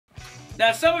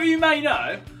Now, some of you may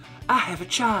know, I have a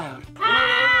child.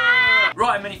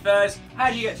 Right, minifers,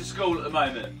 how do you get to school at the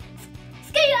moment?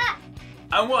 Scooter!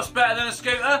 And what's better than a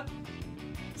scooter?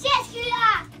 Jet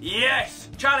scooter! Yes!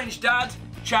 Challenge, Dad.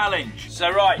 Challenge.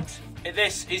 So, right,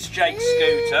 this is Jake's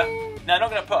scooter. Now, I'm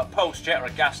not going to put a pulse jet or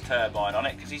a gas turbine on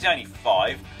it because he's only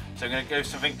 5. So we're going to do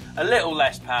something a little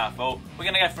less powerful. We're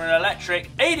going to go for an electric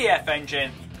EDF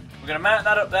engine. We're going to mount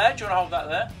that up there. Do you want to hold that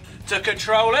there? To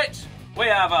control it, we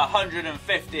have a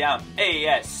 150 amp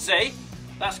ESC.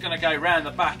 That's going to go round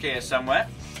the back here somewhere.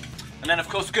 And then, of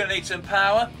course, we're going to need some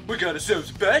power. We're going to sell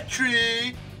some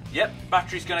battery. Yep,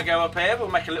 battery's going to go up here. We'll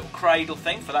make a little cradle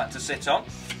thing for that to sit on.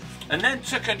 And then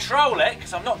to control it,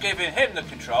 because I'm not giving him the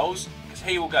controls, because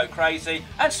he will go crazy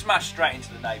and smash straight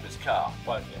into the neighbour's car,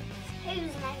 won't you? Whose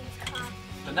neighbour's car?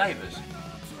 The neighbours.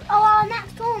 Oh, our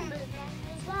next one was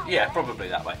as well. Yeah, probably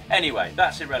that way. Anyway,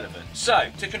 that's irrelevant. So,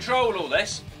 to control all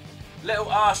this, little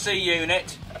RC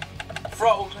unit,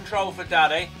 throttle control for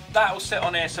Daddy, that'll sit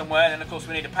on here somewhere, and of course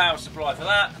we need a power supply for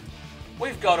that.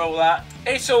 We've got all that.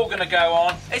 It's all going to go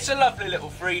on. It's a lovely little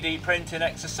 3D printing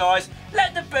exercise.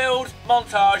 Let the build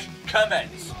montage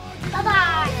commence.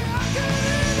 Bye-bye.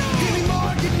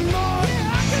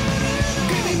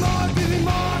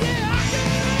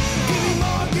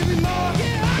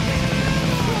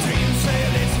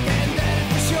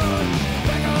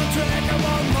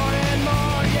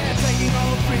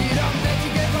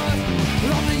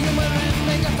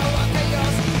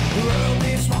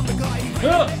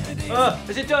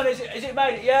 Is it done? Is it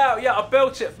made it? Yeah, I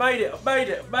built it, I've made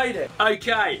it.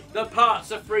 Okay, the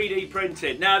parts are 3D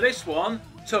printed. Now this one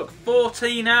took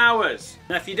 14 hours.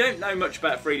 Now if you don't know much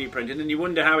about 3D printing and you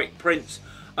wonder how it prints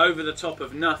over the top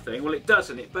of nothing, well it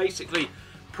doesn't. It basically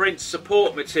prints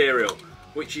support material,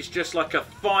 which is just like a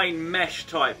fine mesh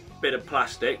type bit of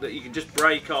plastic that you can just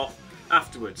break off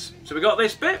afterwards. So we got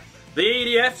this bit. The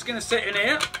EDF's going to sit in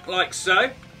here, like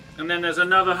so. And then there's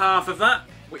another half of that,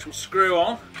 which will screw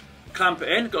on, clamp it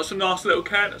in. Got some nice little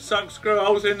countersunk screw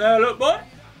holes in there, look boy.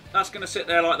 That's going to sit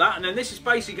there like that. And then this is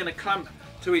basically going to clamp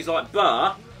to his like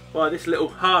bar by this little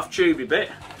half tubey bit.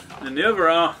 And then the other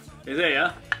half is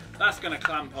here. That's going to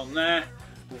clamp on there.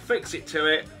 We'll fix it to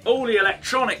it. All the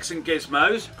electronics and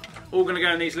gizmos, all going to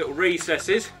go in these little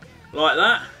recesses, like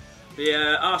that. The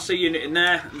RC unit in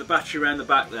there and the battery around the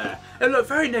back there. It'll look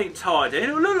very neat and tidy and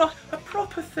it'll look like a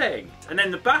proper thing. And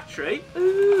then the battery,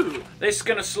 ooh, this is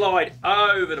going to slide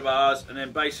over the bars, and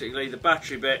then basically the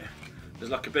battery bit,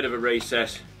 there's like a bit of a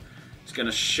recess, it's going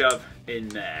to shove in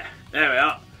there. There we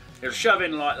are. It'll shove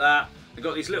in like that. We've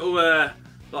got these little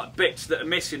like bits that are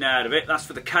missing out of it. That's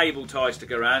for the cable ties to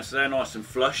go around, so they're nice and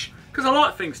flush. Because I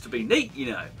like things to be neat,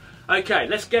 you know. Okay,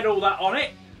 let's get all that on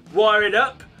it, wire it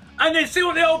up, and then see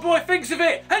what the old boy thinks of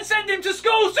it, and send him to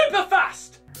school super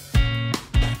fast!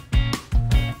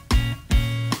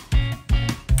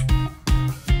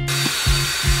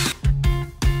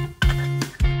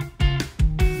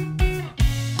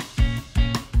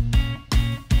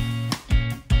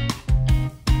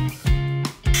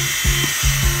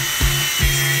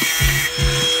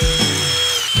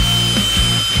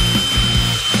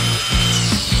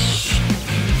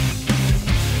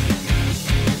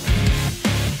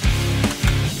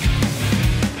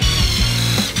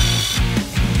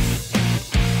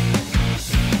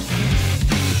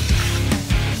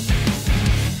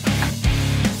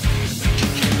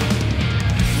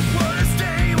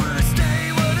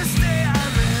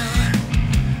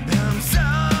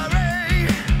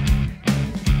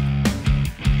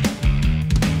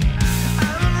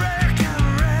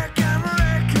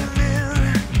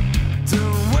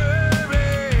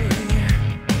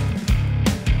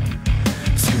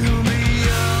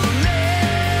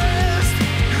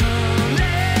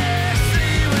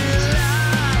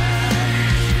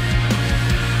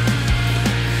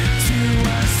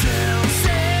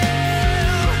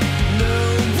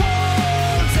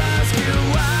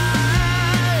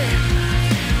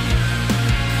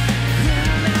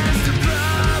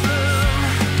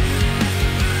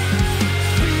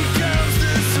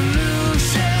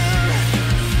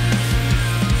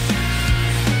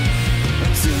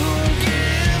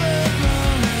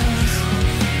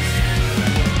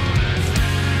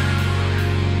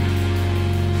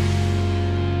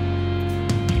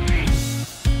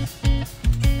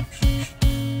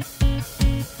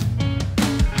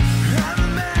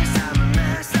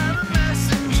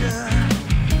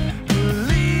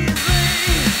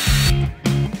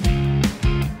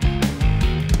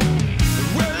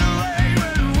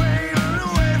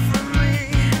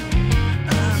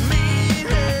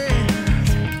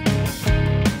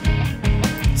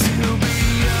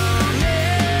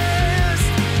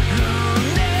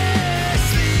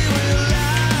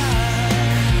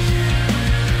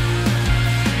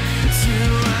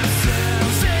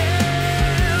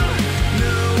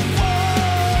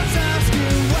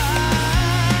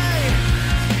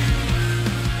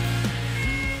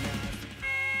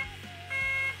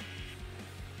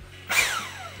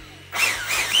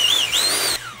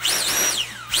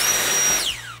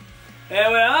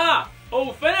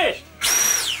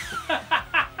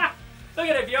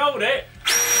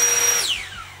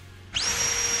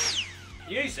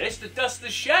 use this to dust the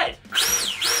shed.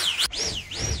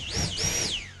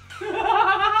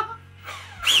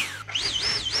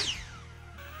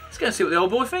 Let's go and see what the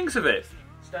old boy thinks of it.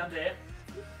 Stand here.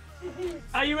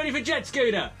 Are you ready for jet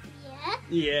scooter? Yeah.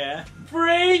 Yeah.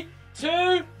 3,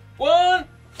 2, 1.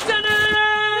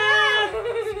 Ta-da!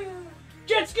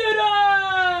 Jet scooter!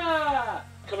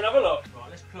 Come and have a look. Right,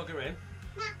 let's plug her in.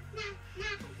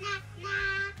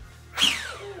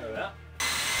 There we are.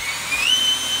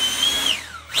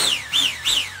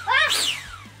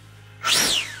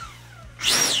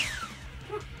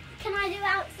 Can I do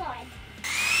outside?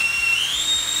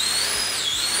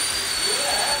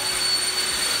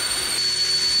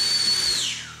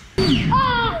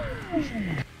 Oh!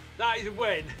 That is a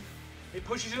win. It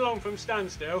pushes along from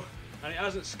standstill and it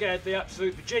hasn't scared the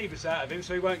absolute bejeebus out of him,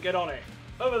 so he won't get on it.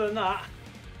 Other than that,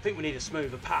 I think we need a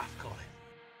smoother path, Colin.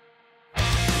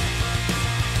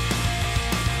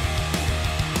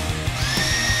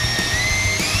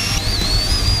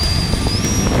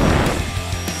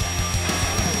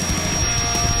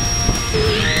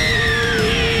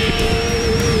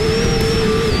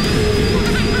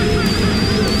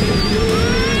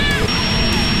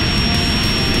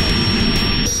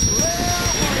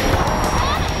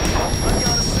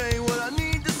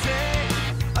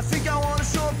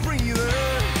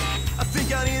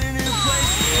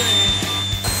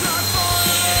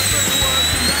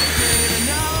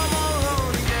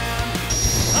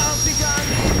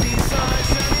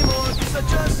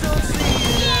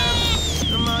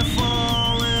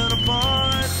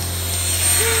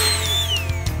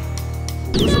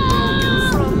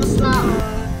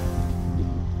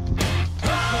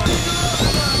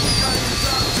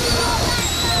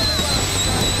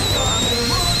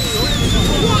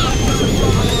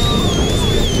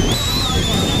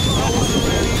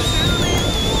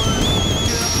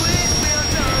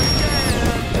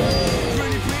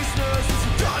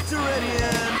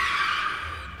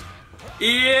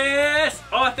 Yes!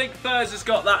 I think Furs has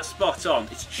got that spot on.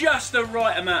 It's just the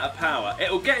right amount of power.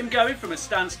 It'll get him going from a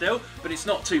standstill, but it's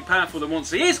not too powerful that once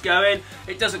he is going,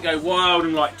 it doesn't go wild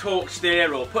and like torque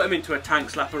steer or put him into a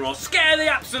tank slapper or scare the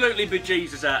absolutely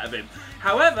bejesus out of him.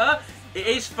 However, it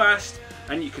is fast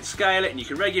and you can scale it and you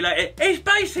can regulate it. It's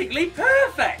basically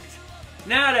perfect!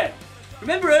 Now then,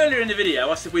 remember earlier in the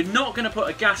video I said we're not going to put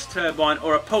a gas turbine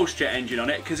or a pulse jet engine on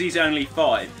it because he's only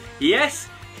 5. Yes,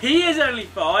 he is only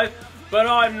 5, but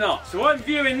I'm not. So I'm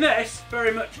viewing this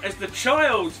very much as the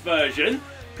child's version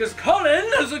because Colin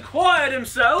has acquired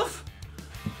himself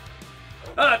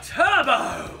a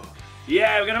turbo.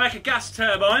 Yeah, we're going to make a gas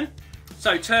turbine.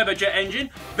 So turbojet engine,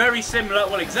 very similar,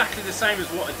 well exactly the same as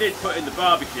what I did put in the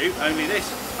barbecue, only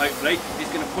this, hopefully, is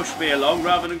going to push me along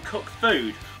rather than cook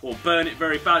food or burn it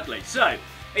very badly. So,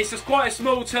 it's just quite a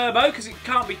small turbo because it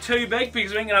can't be too big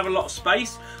because we ain't going to have a lot of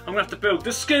space. I'm going to have to build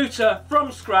the scooter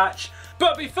from scratch.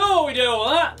 But before we do all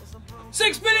that,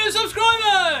 6 million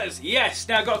subscribers! Yes,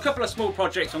 now I've got a couple of small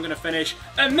projects I'm going to finish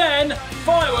and then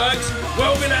fireworks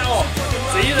will be let off.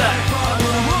 See you there.